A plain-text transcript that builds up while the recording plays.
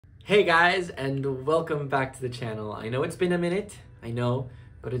Hey guys, and welcome back to the channel. I know it's been a minute, I know,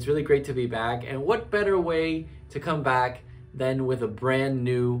 but it's really great to be back. And what better way to come back than with a brand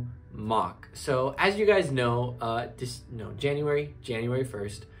new MOC. So as you guys know, January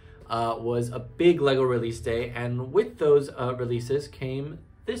 1st was a big LEGO release day, and with those releases came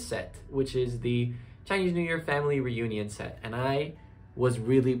this set, which is the Chinese New Year Family Reunion set. And I was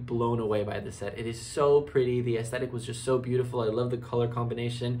really blown away by the set. It is so pretty. The aesthetic was just so beautiful. I love the color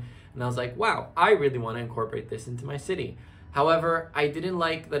combination. And I was like, wow, I really want to incorporate this into my city. However, I didn't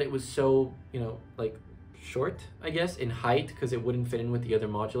like that it was so, like short, I guess, in height, because it wouldn't fit in with the other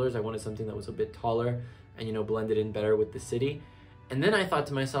modulars. I wanted something that was a bit taller and, blended in better with the city. And then I thought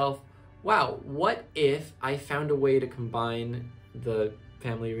to myself, wow, what if I found a way to combine the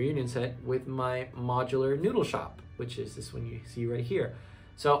Family Reunion set with my modular Noodle Shop, which is this one you see right here.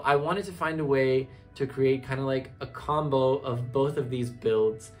 So I wanted to find a way to create kind of like a combo of both of these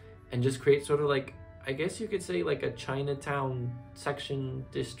builds and just create sort of like, I guess you could say like a Chinatown section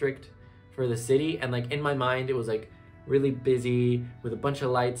district for the city. And like in my mind, it was like really busy with a bunch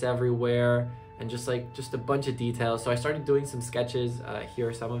of lights everywhere and just a bunch of details. So I started doing some sketches, here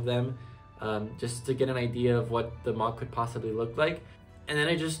are some of them, just to get an idea of what the MOC could possibly look like. And then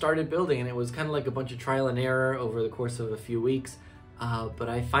I just started building, and it was kind of like a bunch of trial and error over the course of a few weeks. But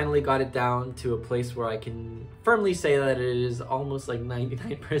I finally got it down to a place where I can firmly say that it is almost like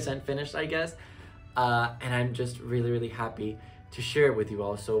 99% finished, I guess. And I'm just really, really happy to share it with you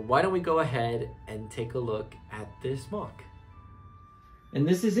all. So why don't we go ahead and take a look at this MOC. And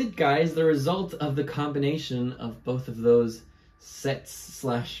this is it, guys, the result of the combination of both of those sets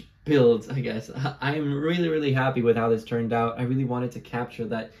slash builds, I guess. I'm really, really happy with how this turned out. I really wanted to capture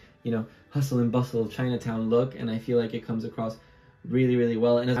that, hustle and bustle Chinatown look, and I feel like it comes across really, really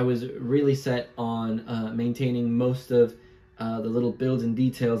well. And I was really set on maintaining most of the little builds and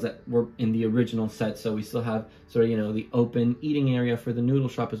details that were in the original set. So we still have sort of, the open eating area for the noodle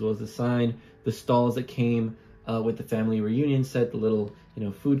shop, as well as the sign, the stalls that came with the Family Reunion set, the little,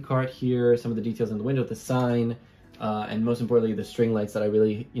 food cart here, some of the details in the window, the sign, and most importantly, the string lights that I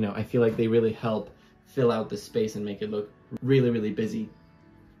really, I feel like they really help fill out the space and make it look really, really busy.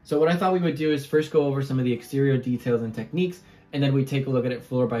 So what I thought we would do is first go over some of the exterior details and techniques, and then we take a look at it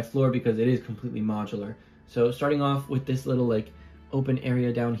floor by floor because it is completely modular. So starting off with this little like open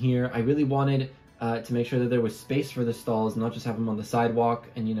area down here, I really wanted to make sure that there was space for the stalls, not just have them on the sidewalk,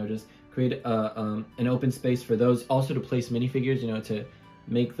 and just create an open space for those. Also to place minifigures, to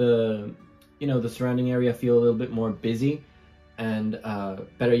make the the surrounding area feel a little bit more busy, and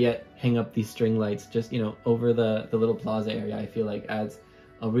better yet, hang up these string lights just over the little plaza area. I feel like adds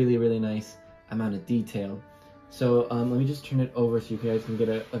a really, really nice amount of detail. So let me just turn it over so you guys can get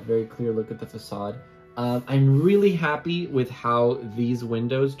a very clear look at the facade. I'm really happy with how these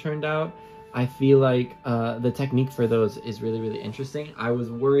windows turned out. I feel like the technique for those is really, really interesting. I was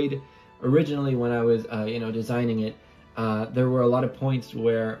worried originally when I was designing it. There were a lot of points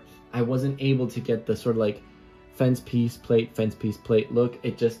where I wasn't able to get the sort of like fence piece plate look.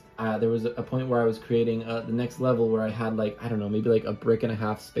 It just there was a point where I was creating the next level where I had like, I don't know, maybe like a brick and a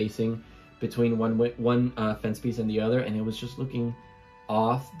half spacing between one fence piece and the other, and it was just looking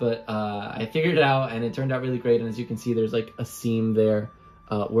off. But I figured it out, and it turned out really great. And as you can see, there's like a seam there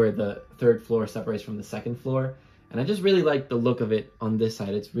where the third floor separates from the second floor, and I just really like the look of it on this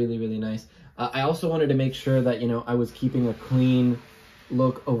side. It's really, really nice. I also wanted to make sure that I was keeping a clean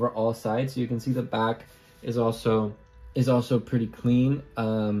look over all sides. So you can see the back is also pretty clean.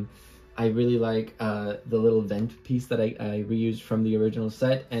 I really like the little vent piece that I reused from the original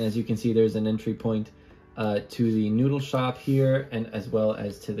set, and as you can see, there's an entry point to the noodle shop here, and as well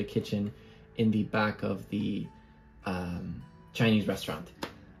as to the kitchen in the back of the Chinese restaurant.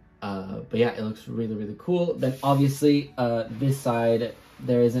 But yeah, it looks really, really cool. Then obviously this side,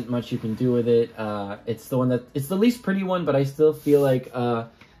 there isn't much you can do with it. It's the least pretty one, but I still feel like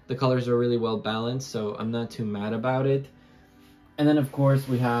the colors are really well balanced, so I'm not too mad about it. And then of course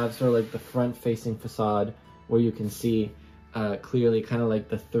we have sort of like the front facing facade where you can see clearly kind of like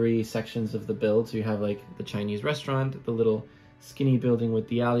the three sections of the build. So you have like the Chinese restaurant, the little skinny building with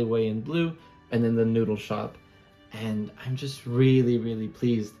the alleyway in blue, and then the noodle shop. And I'm just really, really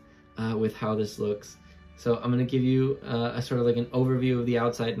pleased with how this looks. So I'm going to give you a sort of like an overview of the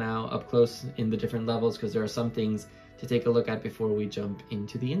outside now, up close in the different levels, because there are some things to take a look at before we jump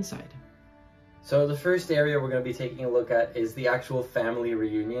into the inside. So the first area we're going to be taking a look at is the actual Family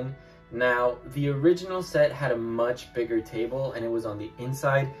Reunion. Now, the original set had a much bigger table, and it was on the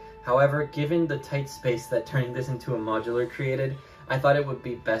inside. However, given the tight space that turning this into a modular created, I thought it would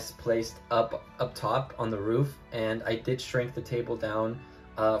be best placed up top on the roof, and I did shrink the table down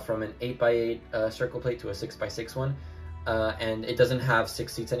from an 8x8 circle plate to a 6x6 one. And it doesn't have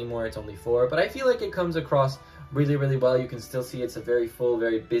 6 seats anymore, it's only 4, but I feel like it comes across really, really well. You can still see it's a very full,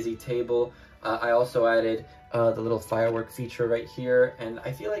 very busy table. I also added the little firework feature right here, and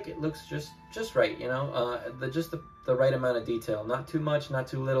I feel like it looks just right, you know, just the right amount of detail. Not too much, not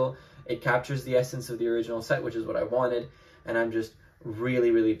too little. It captures the essence of the original set, which is what I wanted, and I'm just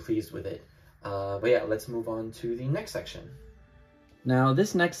really, really pleased with it. But yeah, let's move on to the next section. Now,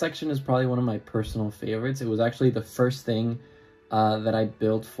 this next section is probably one of my personal favorites. It was actually the first thing that I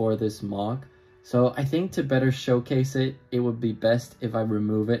built for this MOC. So I think to better showcase it, it would be best if I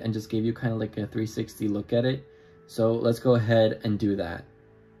remove it and just gave you kind of like a 360 look at it. So let's go ahead and do that.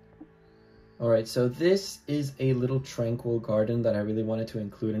 All right, so this is a little tranquil garden that I really wanted to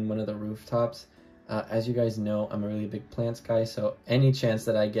include in one of the rooftops. As you guys know, I'm a really big plants guy, so any chance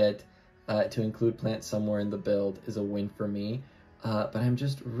that I get to include plants somewhere in the build is a win for me. But I'm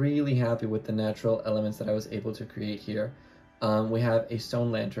just really happy with the natural elements that I was able to create here. We have a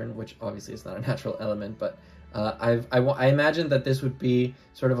stone lantern, which obviously is not a natural element, but I imagined that this would be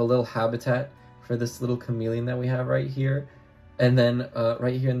sort of a little habitat for this little chameleon that we have right here. And then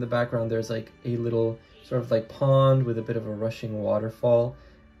right here in the background, there's like a little sort of like pond with a bit of a rushing waterfall.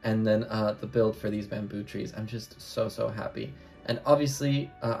 And then the build for these bamboo trees. I'm just so happy. And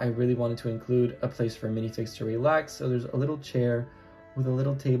obviously, I really wanted to include a place for minifigs to relax. So there's a little chair with a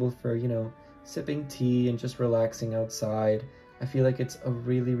little table for, you know, sipping tea and just relaxing outside. I feel like it's a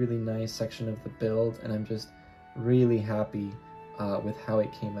really, really nice section of the build, and I'm just really happy with how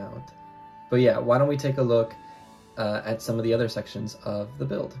it came out. But yeah, why don't we take a look at some of the other sections of the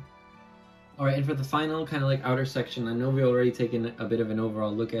build. All right, and for the final kind of like outer section, I know we've already taken a bit of an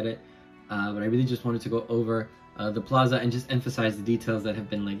overall look at it, but I really just wanted to go over the plaza and just emphasize the details that have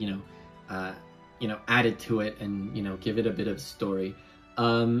been like, added to it and, you know, give it a bit of story.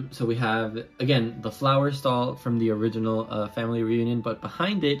 So we have, again, the flower stall from the original family reunion, but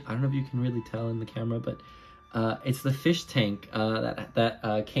behind it, I don't know if you can really tell in the camera, but it's the fish tank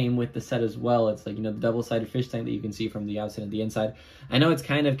that came with the set as well. It's like, you know, the double-sided fish tank that you can see from the outside and the inside. I know it's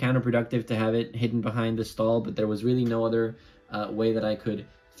kind of counterproductive to have it hidden behind the stall, but there was really no other way that I could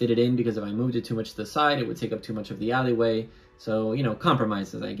fit it in, because if I moved it too much to the side, it would take up too much of the alleyway. So, you know,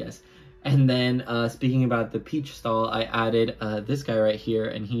 compromises, I guess. And then speaking about the peach stall, I added this guy right here,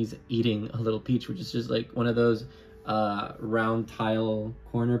 and he's eating a little peach, which is just like one of those round tile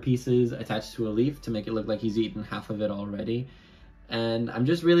corner pieces attached to a leaf to make it look like he's eaten half of it already. And I'm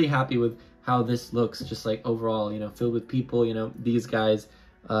just really happy with how this looks, just like overall, you know, filled with people. You know, these guys,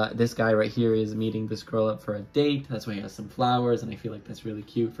 this guy right here is meeting this girl up for a date. That's why he has some flowers, and I feel like that's really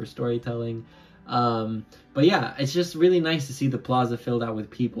cute for storytelling. But yeah, it's just really nice to see the plaza filled out with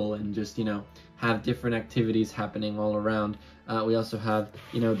people and just, you know, have different activities happening all around. We also have,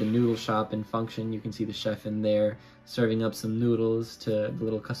 you know, the noodle shop in function. You can see the chef in there serving up some noodles to the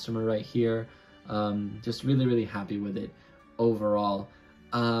little customer right here. Just really, really happy with it overall.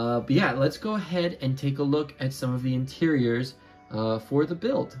 But yeah, let's go ahead and take a look at some of the interiors for the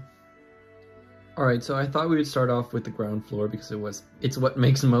build. All right, so I thought we would start off with the ground floor because it's what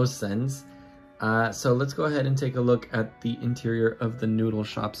makes most sense. So let's go ahead and take a look at the interior of the noodle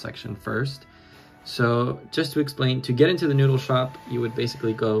shop section first. So just to explain, to get into the noodle shop, you would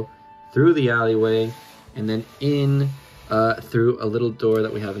basically go through the alleyway and then in through a little door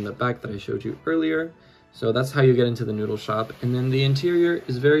that we have in the back that I showed you earlier. So that's how you get into the noodle shop. And then the interior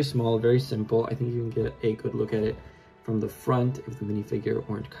is very small, very simple. I think you can get a good look at it from the front if the minifigure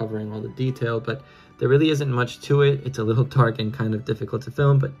weren't covering all the detail, but there really isn't much to it. It's a little dark and kind of difficult to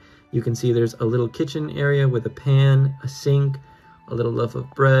film, but you can see there's a little kitchen area with a pan, a sink, a little loaf of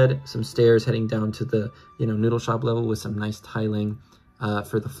bread, some stairs heading down to the, you know, noodle shop level with some nice tiling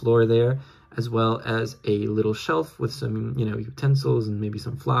for the floor there, as well as a little shelf with some, you know, utensils and maybe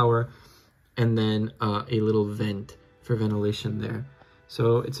some flour, and then a little vent for ventilation there.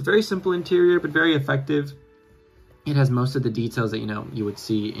 So it's a very simple interior, but very effective. It has most of the details that, you know, you would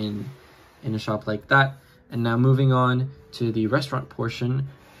see in a shop like that. And now moving on to the restaurant portion,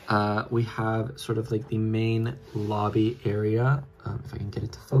 we have sort of like the main lobby area, if I can get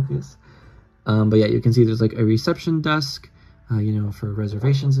it to focus. But yeah, you can see there's like a reception desk, you know, for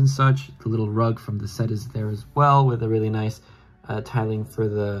reservations and such. The little rug from the set is there as well, with a really nice tiling for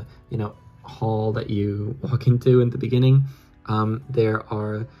the, you know, hall that you walk into in the beginning. There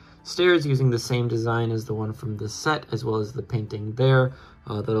are stairs using the same design as the one from the set, as well as the painting there,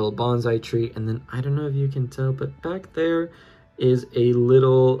 the little bonsai tree. And then I don't know if you can tell, but back there is a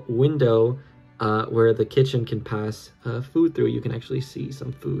little window where the kitchen can pass food through. You can actually see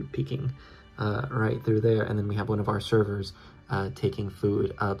some food peeking right through there. And then we have one of our servers taking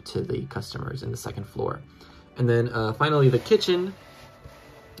food up to the customers in the second floor. And then finally, the kitchen.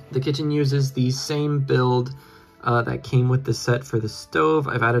 The kitchen uses the same build that came with the set for the stove.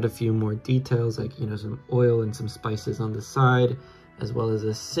 I've added a few more details, like, you know, some oil and some spices on the side, as well as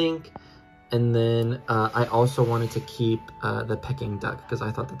a sink. And then I also wanted to keep the pecking duck, because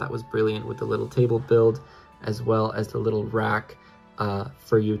I thought that that was brilliant with the little table build, as well as the little rack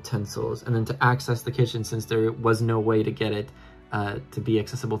for utensils. And then to access the kitchen, since there was no way to get it to be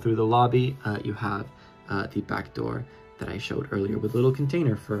accessible through the lobby, you have the back door that I showed earlier with a little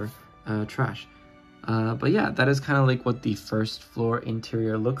container for trash. But yeah, that is kind of like what the first floor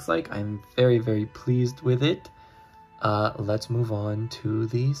interior looks like. I'm very, very pleased with it. Let's move on to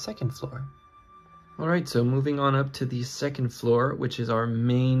the second floor. All right, so moving on up to the second floor, which is our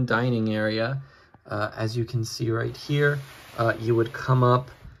main dining area. As you can see right here, you would come up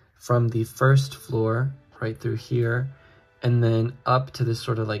from the first floor right through here, and then up to this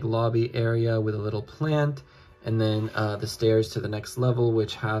sort of like lobby area with a little plant, and then the stairs to the next level,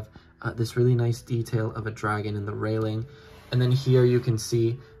 which have this really nice detail of a dragon in the railing. And then here you can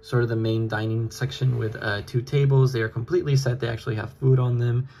see sort of the main dining section with 2 tables. They are completely set. They actually have food on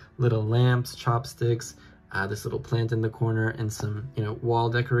them, little lamps, chopsticks, this little plant in the corner, and some, you know, wall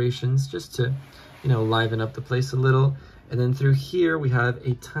decorations just to, you know, liven up the place a little. And then through here we have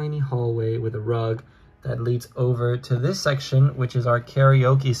a tiny hallway with a rug that leads over to this section, which is our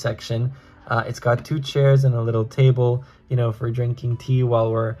karaoke section. It's got 2 chairs and a little table, you know, for drinking tea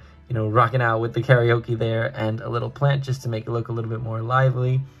while we're, you know, rocking out with the karaoke there, and a little plant just to make it look a little bit more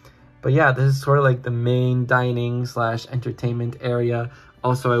lively. But yeah, this is sort of like the main dining / entertainment area.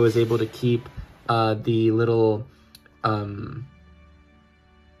 Also, I was able to keep the little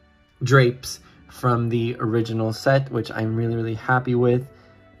drapes from the original set, which I'm really, really happy with.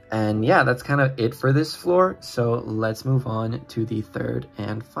 And yeah, that's kind of it for this floor. So let's move on to the third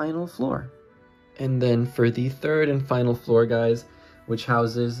and final floor. And then for the third and final floor, guys, which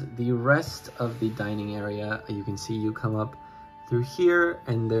houses the rest of the dining area, you can see you come up through here,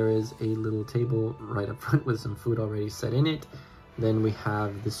 and there is a little table right up front with some food already set in it. Then we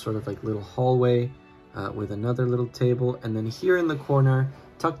have this sort of like little hallway with another little table, and then here in the corner,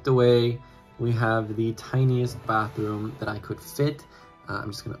 tucked away, we have the tiniest bathroom that I could fit. I'm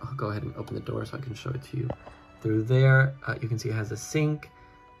just gonna go ahead and open the door so I can show it to you. Through there, you can see it has a sink,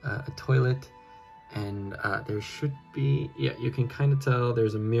 a toilet, and there should be, yeah, you can kind of tell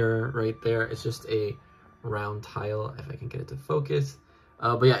there's a mirror right there. It's just a round tile, if I can get it to focus.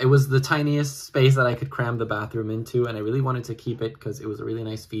 But yeah, it was the tiniest space that I could cram the bathroom into, and I really wanted to keep it because it was a really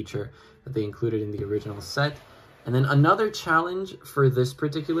nice feature that they included in the original set. And then another challenge for this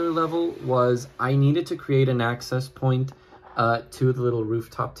particular level was I needed to create an access point to the little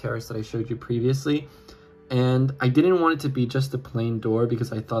rooftop terrace that I showed you previously. And I didn't want it to be just a plain door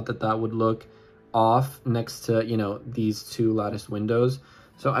because I thought that that would look off next to, you know, these 2 lattice windows.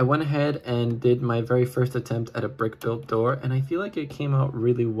 So I went ahead and did my very first attempt at a brick built door, and I feel like it came out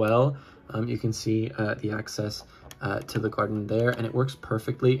really well. You can see the access to the garden there, and it works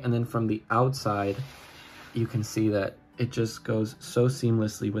perfectly. And then from the outside, you can see that it just goes so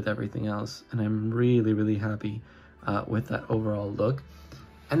seamlessly with everything else, and I'm really, really happy with that overall look.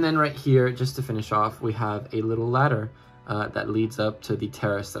 And then right here, just to finish off, we have a little ladder that leads up to the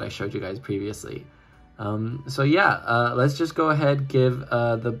terrace that I showed you guys previously. So yeah, let's just go ahead, give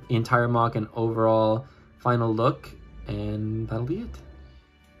the entire MOC an overall final look, and that'll be it.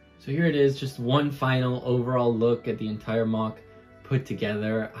 So here it is, just one final overall look at the entire MOC put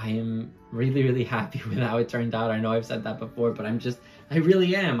together. I am really, really happy with how it turned out. I know I've said that before, but I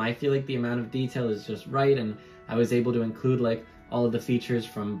really am. I feel like the amount of detail is just right, and I was able to include like all of the features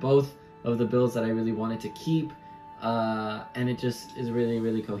from both of the builds that I really wanted to keep. And it just is really,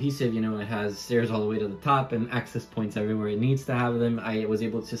 really cohesive. You know, it has stairs all the way to the top and access points everywhere it needs to have them. I was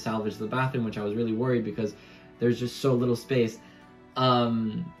able to salvage the bathroom, which I was really worried because there's just so little space.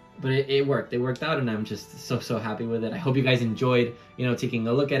 But it worked. It worked out, and I'm just so happy with it. I hope you guys enjoyed, you know, taking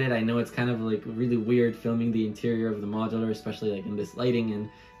a look at it. I know it's kind of like really weird filming the interior of the modular, especially like in this lighting and,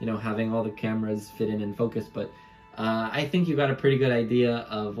 you know, having all the cameras fit in and focus, but I think you got a pretty good idea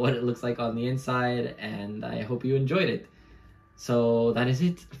of what it looks like on the inside, and I hope you enjoyed it. So that is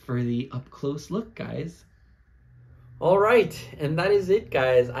it for the up-close look, guys. All right, and that is it,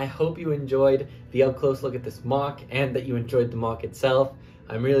 guys. I hope you enjoyed the up-close look at this MOC and that you enjoyed the MOC itself.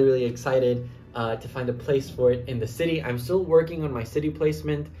 I'm really, really excited to find a place for it in the city. I'm still working on my city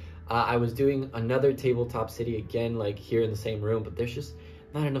placement. I was doing another tabletop city again, like here in the same room, but there's just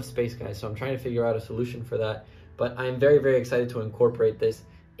not enough space, guys. So I'm trying to figure out a solution for that. But I'm very, very excited to incorporate this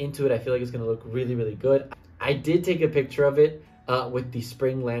into it. I feel like it's going to look really, really good. I did take a picture of it with the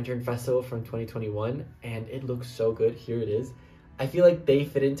Spring Lantern Festival from 2021, and it looks so good. Here it is. I feel like they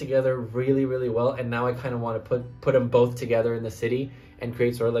fit in together really, really well, and now I kind of want to put them both together in the city and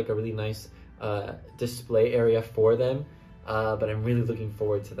create sort of like a really nice display area for them. But I'm really looking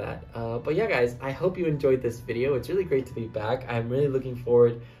forward to that. But yeah, guys, I hope you enjoyed this video. It's really great to be back. I'm really looking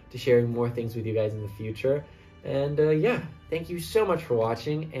forward to sharing more things with you guys in the future. And yeah, thank you so much for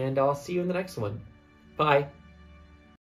watching, and I'll see you in the next one. Bye.